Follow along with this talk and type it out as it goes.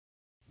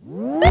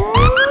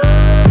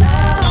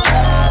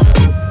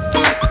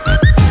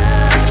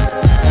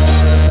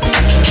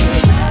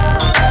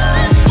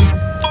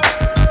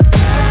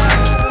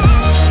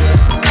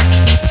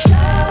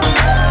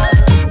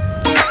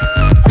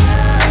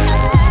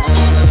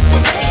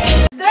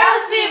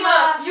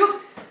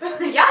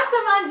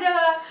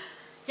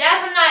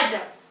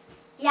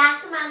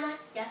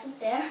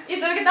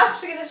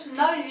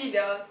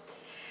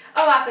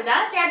ovako,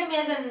 danas radimo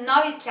jedan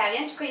novi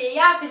challenge koji je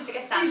jako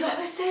interesantan. I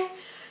zove se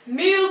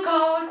Milka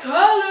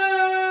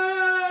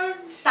challenge!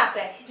 Tako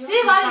je, svi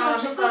volimo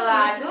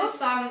čokoladu. Mislila sam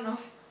sa mnom.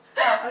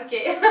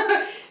 Okej.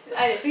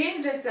 Ajde,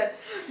 3, 4, 5.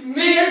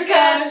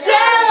 Milka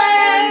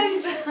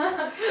challenge!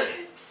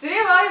 Svi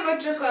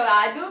volimo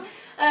čokoladu.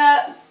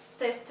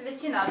 To jest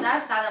većina od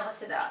nas, nadamo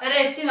se da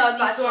većina od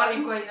vas su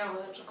oni koji ne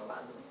vole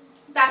čokoladu.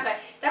 Tako je.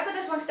 Tako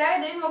da smo htjeli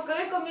da vidimo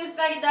koliko mi u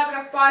stvari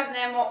dobro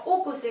poznajemo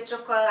ukuse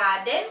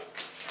čokolade.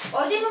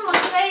 Ovdje imamo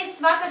sve i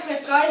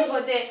svakakve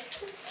proizvode,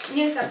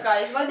 Milka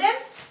proizvode.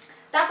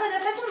 Tako da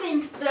sad ćemo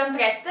da vam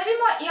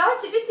predstavimo i ovo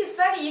će biti u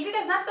stvari igra,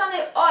 znate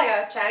onaj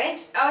Oreo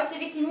challenge, a ovo će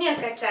biti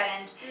Milka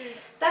challenge.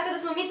 Tako da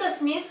smo mi to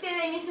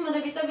smislili i mislimo da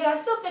bi to bila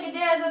super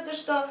ideja zato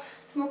što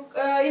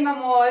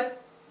imamo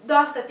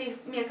dosta tih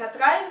Milka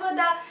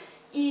proizvoda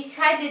i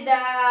hajde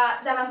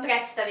da vam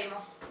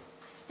predstavimo.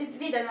 Ćete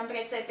vi da nam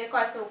predstavite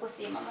koje ste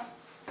ukusi imamo?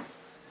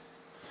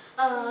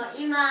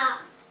 Ima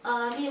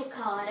Milka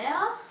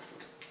Oreo.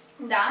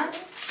 Da.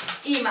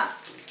 Ima.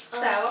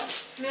 Šta je ovo?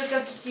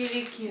 Milka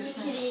kikiriki.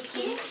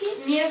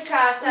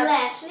 Milka sa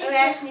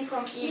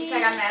lešnikom i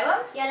karamelom.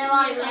 Ja ne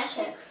volim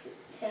lešnik.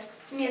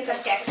 Milka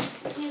keks.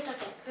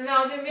 Ne,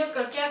 ovdje je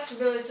Milka keks,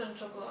 biličan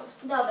čokolad.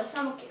 Dobro,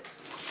 samo keks.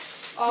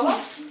 Ovo?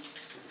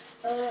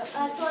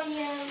 To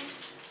je...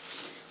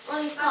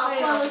 Oni kao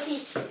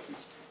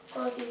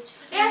kolotići.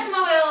 Ja sam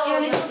ovo jela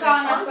Ili su kao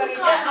na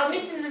koridu. ali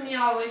mislim da mi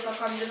je ovo ipak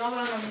omljeno, ovo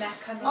je ono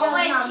mekano. Ovo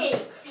je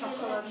cake.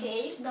 Čokolad.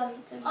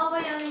 Ovo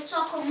je onaj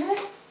čokomuk,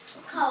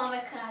 kao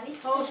ove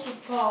kravice. Ovo su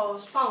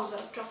pauza,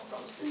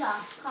 čokopauza. Da,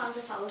 kao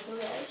za pauzu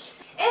već.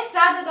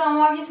 Sada da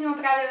vam objasnimo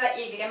pravila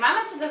igre. Mama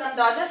će da nam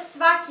doda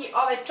svaki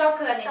ovaj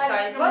čokoladni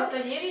proizvod.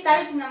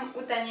 Stavit će nam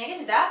u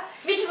tanjirić, da.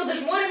 Mi ćemo da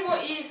žmurimo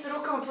i s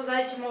rukama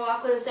pozadnje ćemo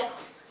ovako da se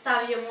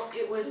savijemo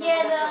i uzmemo.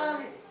 Jer,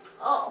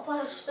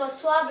 pošto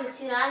su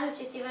oblici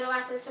različiti,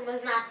 verovatno ćemo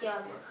znati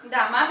odmah.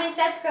 Da, mama je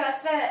seckala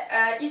sve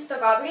istog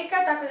oblika,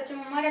 tako da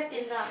ćemo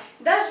morati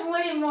da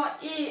žmurimo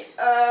i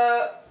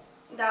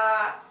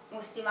da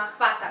ustima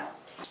hvatamo.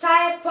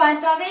 Šta je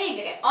poenta ove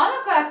igre?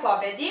 Ona koja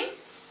pobedi,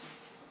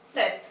 to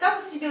jest,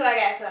 kako si bila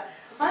rekla,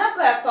 ona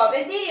koja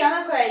pobedi i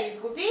ona koja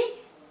izgubi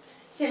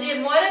će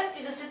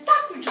morati da se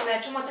takmiče u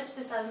nečemu, a to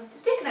ćete saznati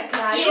tek na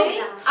kraju.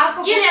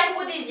 Ili ako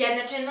bude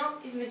izjednačeno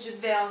između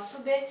dve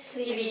osobe,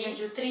 ili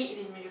između 3,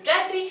 ili između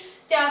 4,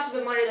 te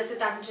osobe moraju da se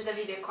takmiče da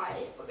vide koja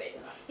je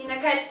pobedila. I na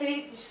kraju ćete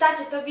vidjeti šta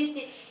će to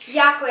biti,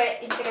 jako je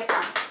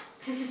interesantno.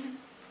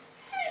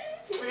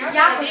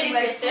 Jako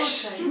žmurite.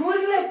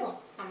 Žmuri lepo.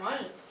 A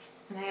može?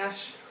 Ne još.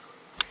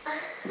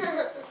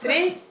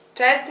 3,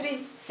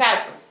 4, sad.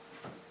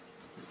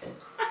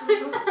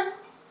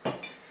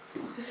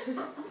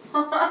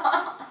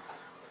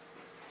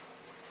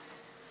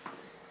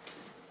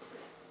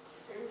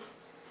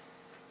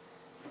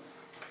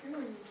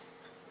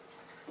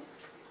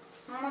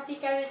 Mama, ti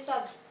kaži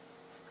sad.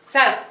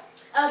 Sad.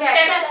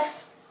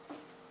 Keks.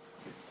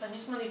 Pa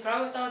nismo ni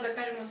progutali da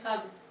kažemo sad.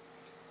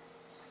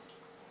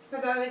 Pa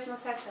da, već smo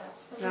setala.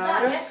 Da,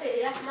 Dobro.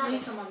 ja sam malo.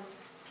 Nisam odmah.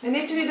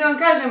 Neću vi da vam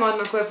kažem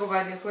odmah ko je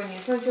pogodio, ko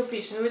nije. Samo ću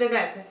opišem, nemoj da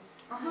gledate.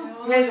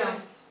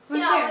 Gledam.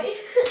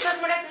 Sad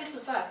smo rekli istu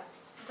stvar.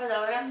 Pa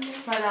dobro.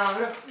 Pa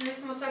dobro. Mi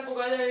smo sve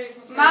pogodili i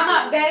smo sve...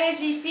 Mama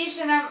beleži i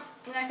piše nam,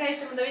 na kraju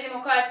ćemo da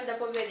vidimo koja će da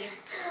pobedi.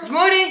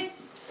 Žmuri!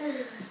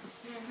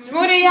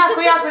 Žmuri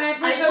jako, ne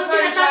smiješ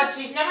otvoriš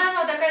oči.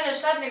 Nemojmo da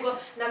kažeš sad, nego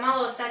da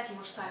malo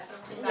osetimo šta je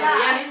protiv.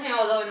 Ja nisam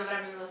imala dovoljno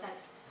vremena da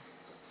osetim.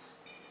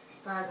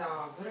 Pa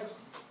dobro.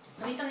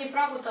 Nisam ni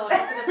progutala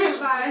kako da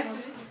pričam.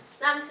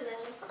 Nam se ne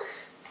lijepo.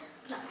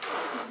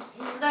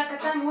 Da, kad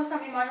stavimo usna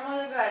mi možemo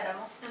da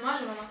gledamo. Ne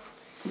može, mama?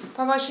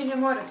 Pa baš i ne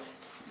morate.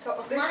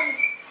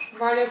 Može?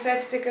 Bolje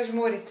osetite kad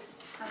žmurite.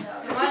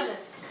 Ne može?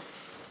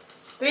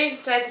 3,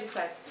 4,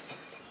 sad.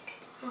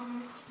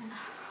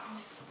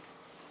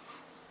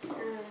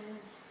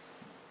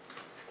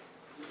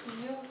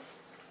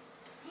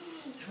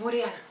 Žmuri,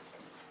 Jana.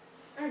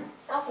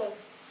 Okej.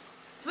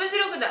 Pusti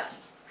ruku da.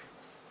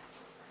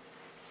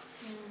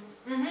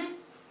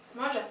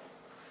 Može.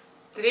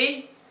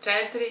 3,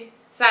 4,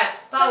 sad.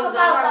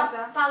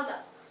 Pauza.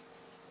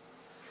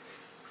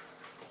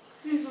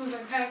 Mi smo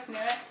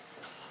zakasnile.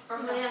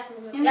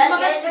 Ja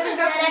rekla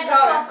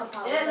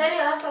čokopauza. Meni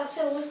je ostalo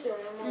sve u ustima.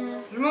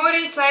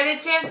 Žmuri,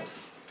 sljedeće.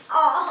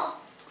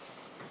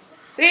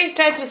 3,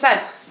 4, sad.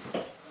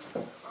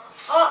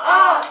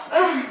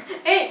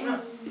 Ej!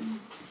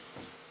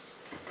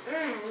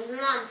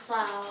 Znam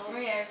šta.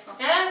 Jesmo.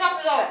 Ja ne znam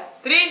kako se zove.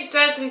 3,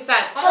 4,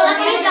 sad.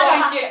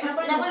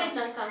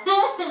 Napolitanka.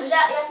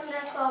 Ja sam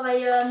rekla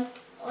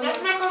Ja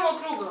sam rekla ono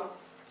kruglo.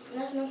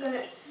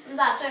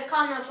 Da, to je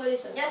kao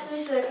napolitan. Ja sam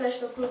isto rekla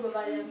nešto kruglo,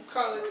 valjam.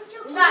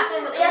 Da,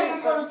 ja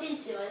sam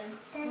kolutići, valjam.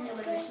 Ja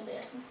mislim da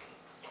jesam.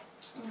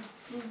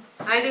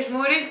 Ajde,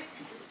 žmuri.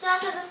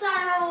 Čakaj da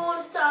stavimo u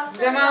usta.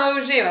 Da malo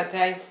uživate,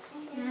 ajde.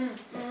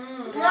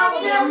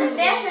 Mnogo će nam se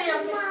vešaju i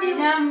nam se svi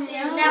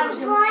ne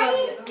možemo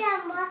sobiti.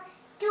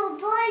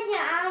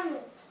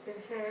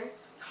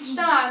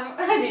 Šta?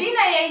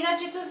 Gina je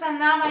inače tu sa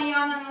nama i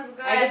ona nas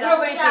gleda. Ajde,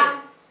 probaj ti.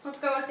 Od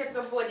kako se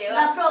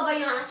probudila. Da probaj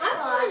ona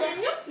čokolade.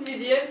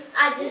 Vidi je.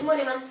 Ajde,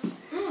 žmuri vam.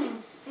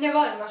 Ne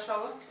volim baš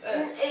ovo.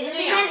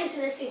 Meni se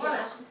ne sviđa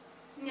baš.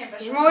 Nije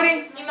baš.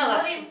 Žmuri. Ima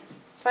lakše.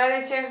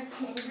 Sljedeće.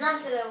 Znam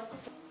se da je ukus.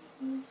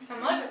 A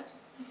može?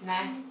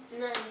 Ne. Ne,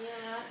 nije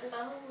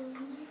vjerojatno.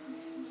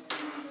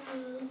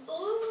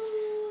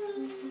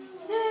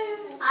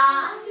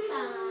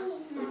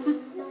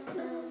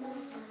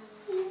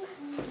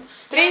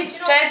 3,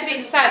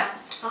 4, sad.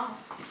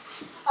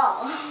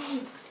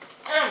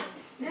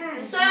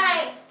 To je onaj...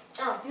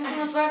 Ja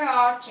sam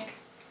otvorila oči.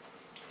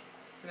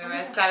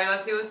 Vreme,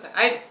 stavila si usta.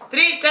 Ajde,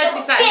 3,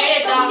 4, sad.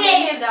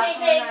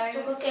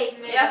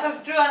 Čokokej. Ja sam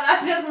čula,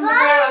 znači ja sam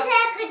zaboravila.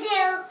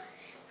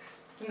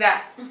 Da.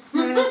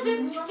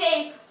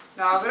 Kejk.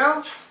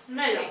 Dobro.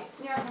 Ne da.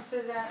 Ja sam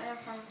se za...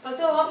 Pa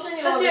to uopšte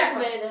nije Šta si ovdje rekla?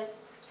 mede.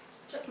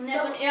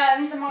 Ja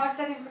nisam mogla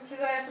setim kako se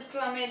zove, ja sam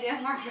čula med, ja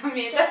znam za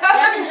med. Ja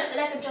sam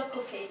rekla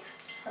čokokej.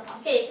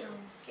 Kejk.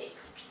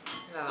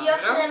 I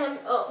uopšte Dobro. nemam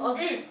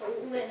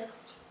mede.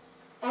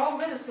 Ovo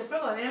medu ste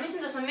probala, ja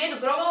mislim da sam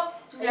medu probala.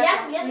 Ja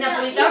sam Na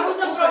Politaku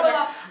sam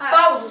probala,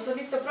 pauzu sam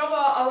isto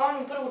probala, ali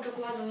onu prvu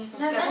čokoladu nisam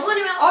htjela.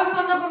 Ovo je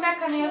bilo mnogo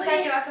mekano i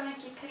osjetila sam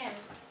neki krem.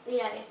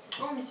 Ja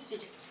isto. Ovo mi se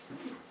sviđa.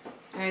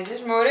 Ajde,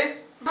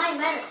 žmuri. Aj,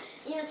 mene.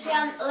 Inače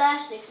ja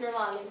lešnik ne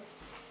volim.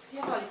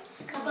 Ja volim.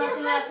 Tako da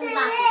ću vjerojatno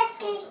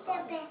znati.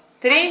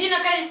 3, Đina,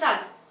 kaži sad.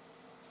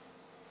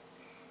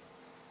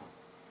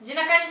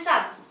 Đina, kaži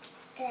sad.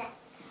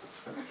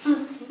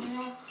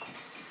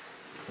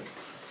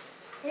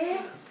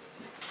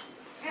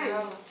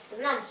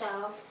 Znam šta je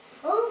ovo.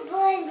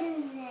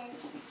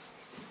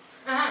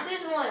 Aha. Svi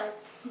žmuram.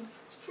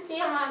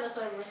 Ja moram da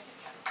otvorim oči.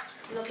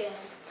 Dok jedan.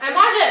 Aj,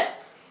 može!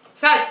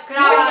 sad.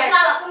 Krava.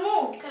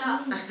 Krava.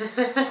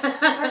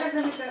 Kako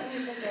sam mi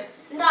tekst?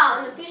 Da,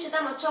 onda piše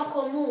tamo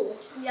čoko mu.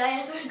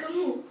 Ja sam ga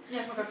mu.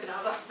 Ja sam kao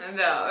krava.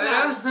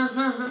 Dobro.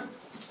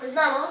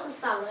 Znam, ovo sam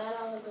stavila, ja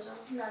ovo obožavam.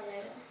 Da,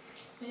 ja.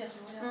 Ja sam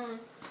ja.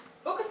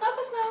 Ukusno.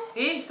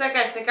 I šta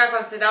kažete, kako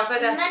vam se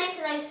dopada? Meni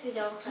se najviše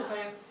sviđa ovo. Super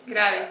je.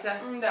 Kravica.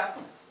 Da.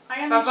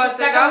 Pa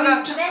posle toga...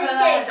 Meni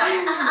kejk,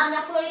 a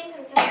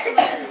napolitan kejk.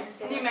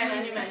 Ni mene,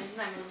 Ni meni,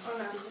 najmeni se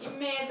ne sviđa. I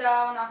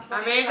meda, onako, A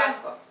meda?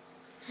 slatko.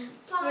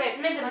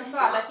 Meda mi se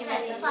Sladak sviđa. i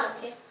Meni je meda.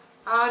 slatki.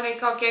 A onaj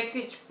kao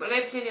keksić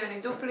lepljeni,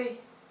 onaj dupli.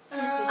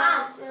 Ne sviđa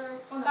A, se.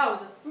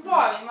 Pauza.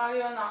 Volim,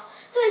 ali ono...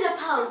 to je za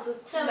pauzu.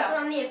 Treba, to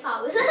vam nije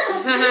pauza.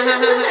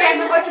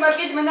 Konkretno hoćemo da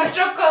priđemo na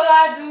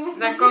čokoladu.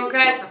 Na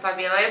konkretno, pa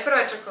bila je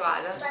prva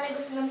čokolada. Da, nego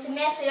nam se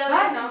meša i ovo.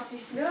 Stvarno, si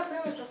svila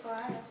prva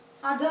čokolada.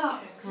 A da.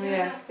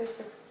 Jeste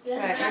se.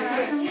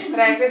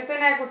 Rekli ste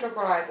neku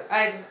čokoladu.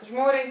 Ajde,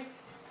 žmuri.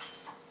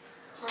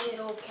 Skloni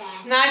ruke.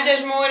 Nadja,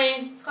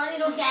 žmuri. Skloni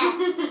ruke.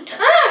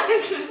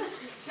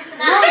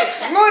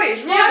 Žmuri.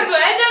 Jako,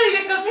 ajde li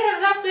ne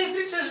kapiram zašto je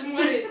pričaš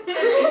žmuri.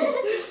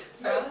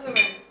 Dobro za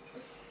mene.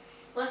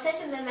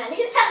 Osjećam da je meni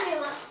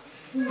stavila.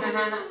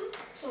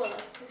 Čula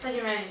sam. Sad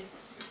je meni.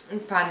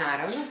 Pa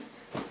naravno.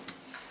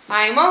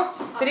 Ajmo,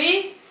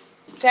 3,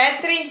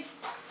 4,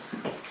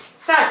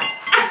 sad.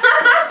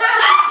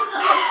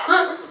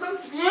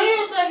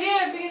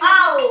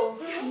 Au!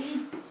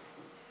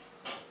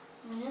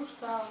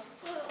 Ništa.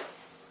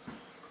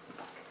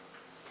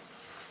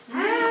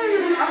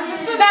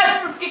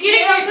 Sad.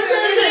 Kikiriki.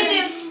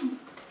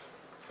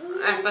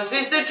 Pa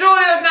svi ste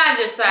čuli od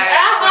Nadje šta je.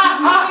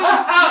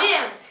 Nije.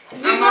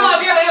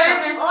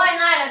 Ovo je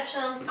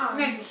najlepša.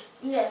 Vidiš.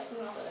 Jeste,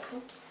 mnogo rekao.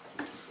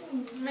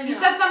 I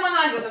sad samo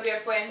Nadja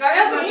dobije poen. Da,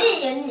 ja sam...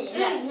 Nije,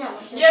 ne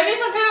može. Ja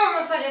nisam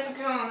krenula sad, ja sam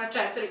krenula na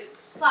 4.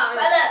 Pa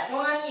da,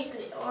 ona nije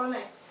kriva, ona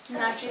ne.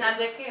 Znači,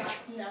 Nadja je kriva.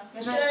 Da.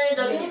 Znači ona nije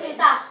dobila, nisi mi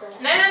tašta.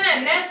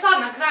 Ne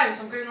sad na kraju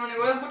sam krenula,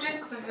 nego na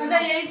početku sam krenula. Onda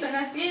je isto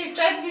na 3,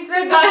 4,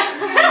 sve da.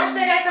 Što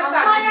je rekao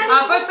sad. A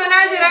pošto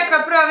Nadja rekla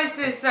prvo, vi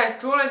ste sve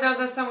čule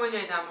da samo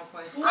njoj damo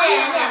poen.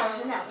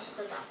 Ne može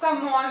to da. Pa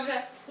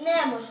može.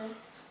 Ne može.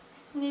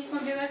 Nismo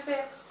bile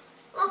fair.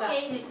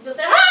 Okej.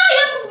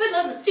 Ja sam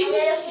pobedila na 3.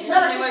 Ja još nisam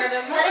dobro,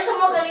 ja nisam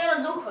mogla ni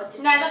ono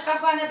duhvatiti. Ne znaš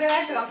kako ne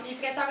beležila i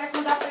prije toga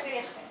smo dosta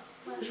grešili.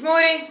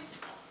 Žmuri.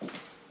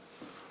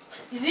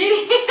 Izvini,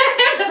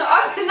 ja sam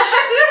opet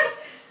Nadja.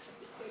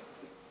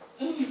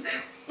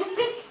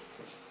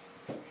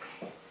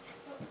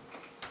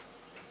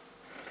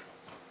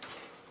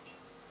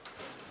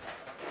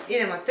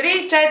 Idemo,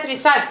 3,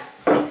 4, sad.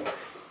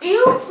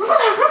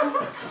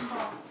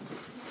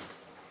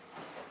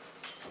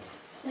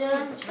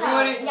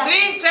 Žmuri,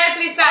 3,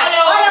 4, sad.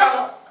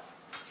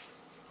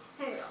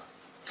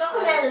 Kako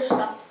ne znaš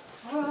šta?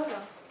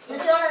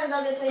 Znači ona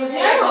ne dobije pa Si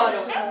rekla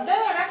ono? Da,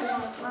 rekla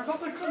sam. A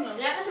kako je čudno.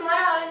 Rekla sam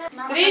morala, ali ne.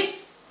 3,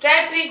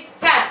 4,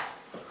 sad.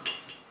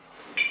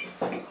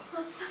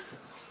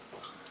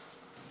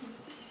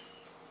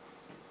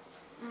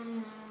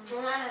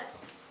 Ona je...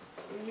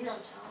 Ne znam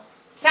šta.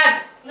 Sad.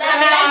 Znači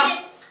lešnik.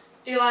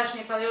 I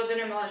lašnik, ali ovdje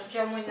nema lašnik,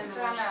 ja moj nema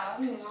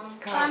lašnik.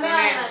 Karamela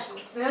je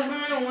lešnik. Ja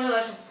imam moj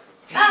lašnik.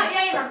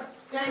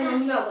 Ja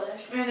imam mnogo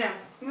lešnika. Ja nemam.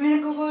 Mi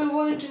nekako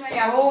voliči na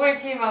javu.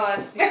 Uvijek ima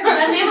lašnik.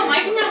 Ja nemam,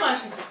 majke nema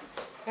lašnika.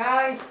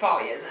 Da, ispao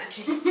je,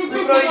 znači.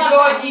 U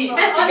proizvodnji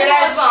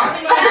greška.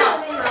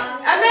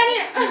 A meni...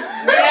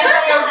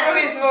 Greška u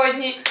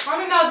proizvodnji.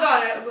 On ima dva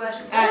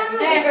greška.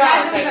 Ne,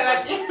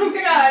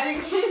 Kradik.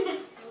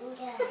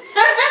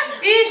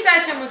 I šta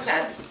ćemo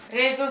sad?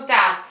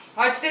 Rezultati.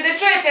 Hoćete da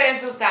čujete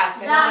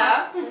rezultate?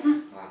 Da.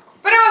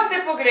 Prvo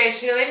ste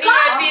pogrešili,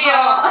 nije bio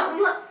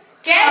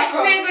keks,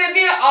 nego je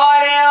bio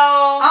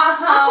Oreo.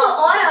 Kako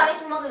Oreo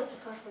nismo mogli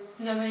prepoznati?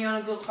 Da, meni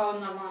ono bilo kao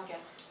normalan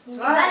keks.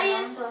 Meni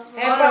isto.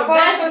 E pa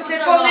pošto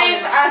ste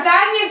pomešali, a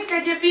zadnje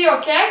kad je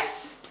bio keks,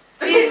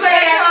 vi ste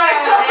rekli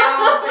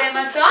Oreo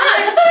prema tome.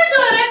 Zato je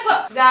to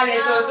rekla. Da li je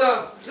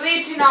to?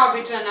 Liči na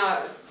običan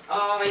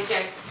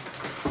keks.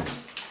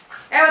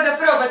 Evo da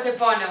probate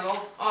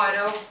ponovo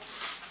Oreo.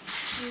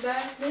 Da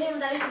vidimo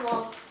da li smo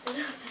ovo. Da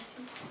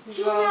osetim.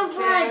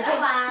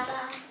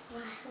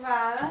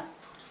 Hvala.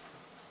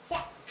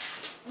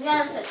 Ja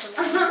ne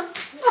osetim.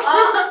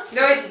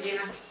 Dojdi,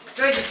 Gina.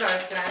 Dojdi s ove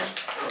strane.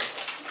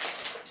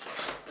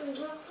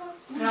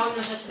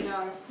 Realno šećem ne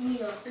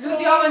Oreo.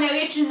 Ljudi, ovo ne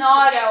liči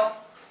na Oreo.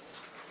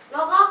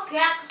 Ovo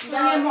keks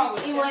Da nije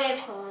moguće. i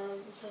mlijeko.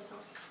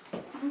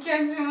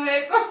 Keks i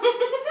mlijeko.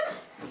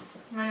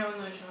 Meni ovo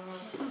liči na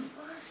Oreo.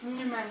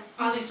 Nije meni.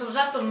 Ali sam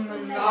zato...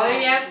 Ali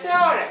jeste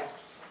Oreo.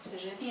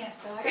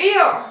 Jeste Oreo. I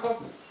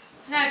ovako.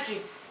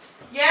 Znači,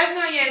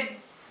 jedno je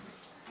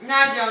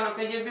Nadja ono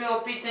kad je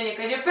bilo pitanje,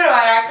 kad je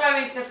prva rekla,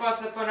 vi ste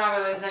posle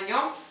ponovile za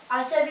njom.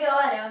 Ali to je bio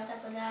Oreo,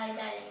 tako da i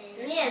dalje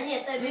nije.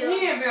 Nije, to je bio...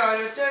 Nije bio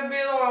Oreo, to je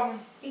bilo...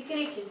 I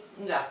kriki.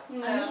 Da. A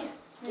nije?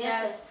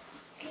 Jeste.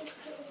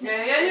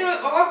 Jedino,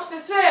 ovako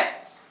ste sve...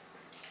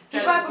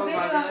 I koja je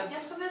pobedila? Ja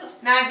sam pobedila.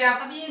 Nadja.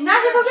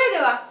 Nadja je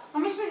pobedila, a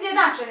mi smo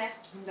izjednačene.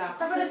 Da.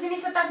 Tako da se mi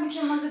sad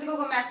takmičimo za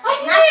drugo mjesto. Aj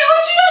ne,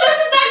 hoću ja da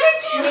se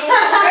takmičim!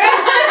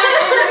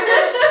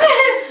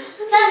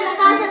 Sad da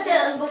saznate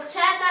zbog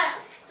čega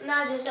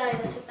Nadja želi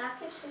da se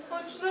takmiči.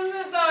 Hoću da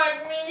se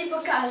takmičim. Ti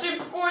pokaži. Čip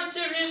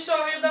kuće više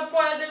ovih da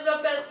pojede za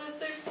 15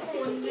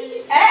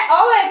 sekundi.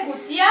 Ovo je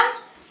kutija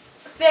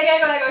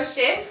Ferrero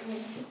Rocher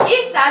i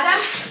sada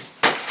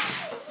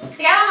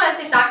trebamo da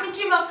se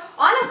takmičimo.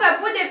 Ona koja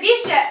bude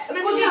više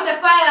kutica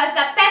pojela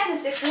za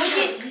 15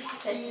 sekundi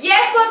je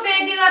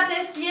pobedila, to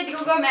je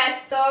drugo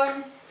mesto.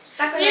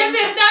 Nije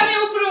fair, ta mi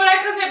je upravo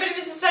rekla ne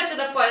brini se sve će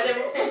da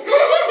pojedemo.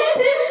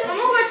 A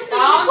mogu da ćete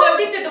da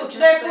pustite da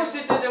učestvuje. Da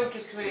pustite da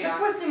učestvuje ja.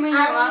 Pustimo i Ali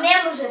njela. ne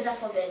može da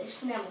pobediš,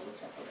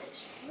 nemoguće da pobediš.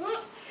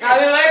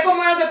 Ali lepo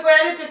mora da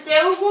pojedete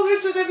celu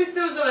kuglicu da biste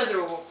uzeli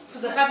drugu.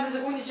 Za 15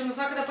 sekundi ćemo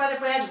svaka da pojede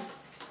po jednu.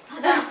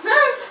 Da.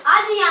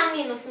 Ajde ja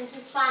minut,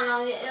 mislim stvarno,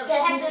 15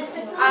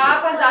 sekundi.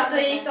 A pa zato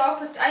je i to,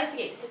 aj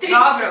 30.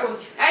 30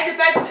 sekundi. Ajde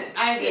 15,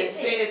 ajde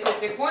 30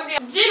 sekundi.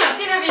 Gina,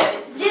 ti navijaj.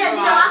 Gina, ti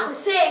da ovako,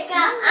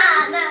 seka,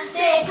 Ana,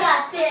 seka,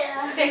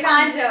 tela. Seka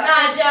Andjela.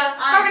 Nadja.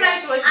 Koga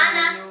najviše voliš na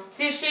Ana. Nadju?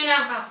 Tišina.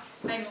 Ajmo.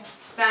 Ne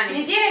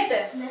Stani.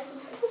 dirajte. Ne znam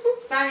se.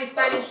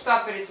 Stani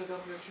štopericu da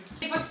uključim.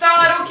 Ispod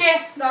stola ruke.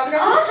 Dobro.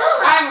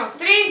 Ajmo,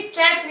 3,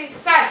 4,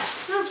 sad.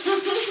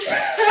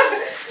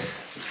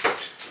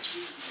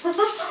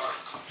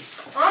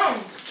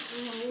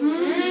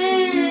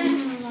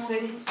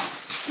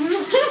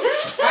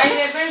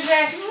 Ajde, brže.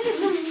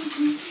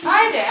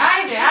 Ajde,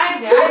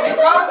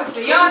 koliko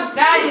ste još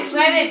dalje,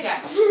 sljedeća.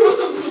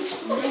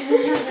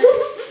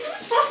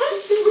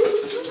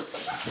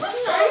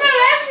 Ajme,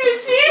 lesni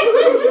ti.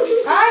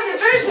 Ajde,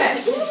 brže.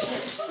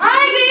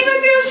 Ajde,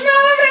 imate još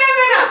malo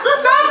vremena.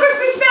 Koliko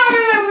ste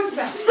stavile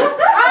usta?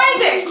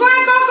 Ajde, ko je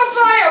koliko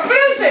pojao?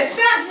 Brže,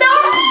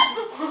 stop.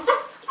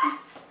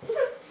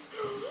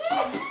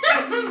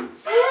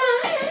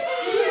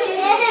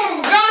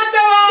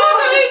 Gotovo!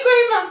 Koliko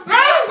ima?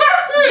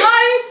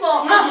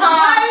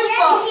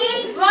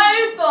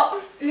 2,5.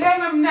 Ja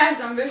imam, ne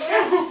znam više.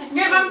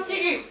 Ja imam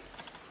 3.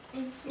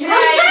 Ja imam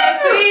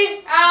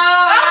 3.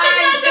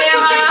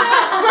 Andjela.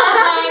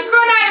 Ko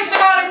najviše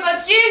voli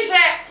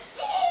slatkiše?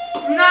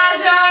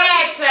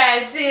 Sve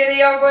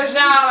 4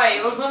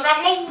 obožavaju.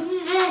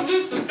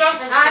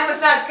 Ajmo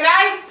sad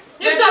kraj.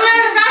 Da čujem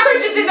kako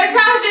ćete da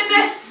kažete.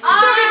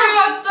 To bi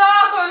bilo to,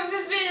 ko mi se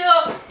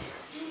svidjelo.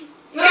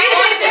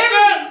 Pričajte.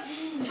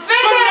 Sve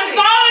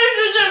 4.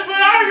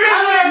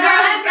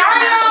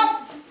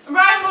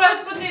 Brajmo vas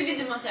put i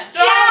vidimo se.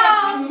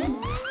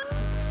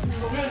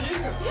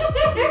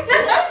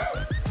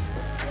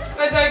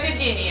 Pa dojte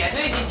Gini jedno,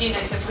 idi Gina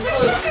se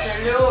poslušite,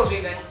 ljubi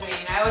ga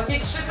Strina. Evo ti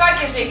ćeš od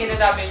svake slike da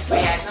dobijem po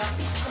jedno.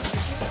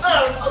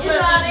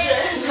 Izvoli.